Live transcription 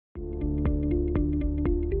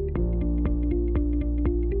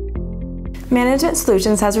Management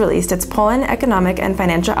Solutions has released its Poland Economic and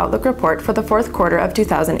Financial Outlook report for the fourth quarter of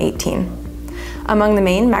 2018. Among the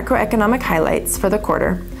main macroeconomic highlights for the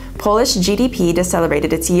quarter, Polish GDP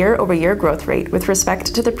decelerated its year-over-year growth rate with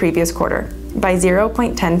respect to the previous quarter by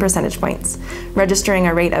 0.10 percentage points, registering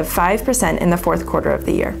a rate of 5% in the fourth quarter of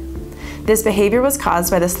the year. This behavior was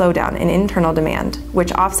caused by the slowdown in internal demand,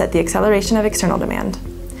 which offset the acceleration of external demand.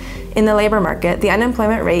 In the labor market, the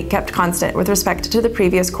unemployment rate kept constant with respect to the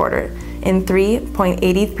previous quarter in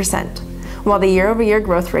 3.80%, while the year-over-year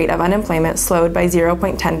growth rate of unemployment slowed by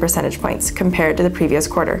 0.10 percentage points compared to the previous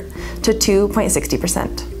quarter, to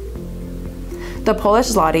 2.60%. The Polish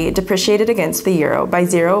zloty depreciated against the euro by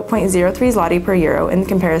 0.03 zloty per euro in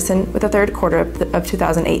comparison with the third quarter of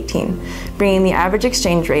 2018, bringing the average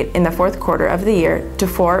exchange rate in the fourth quarter of the year to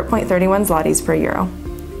 4.31 zlotys per euro.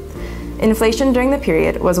 Inflation during the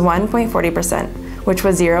period was 1.40%, which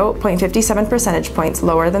was 0.57 percentage points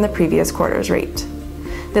lower than the previous quarter's rate.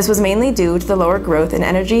 This was mainly due to the lower growth in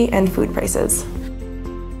energy and food prices.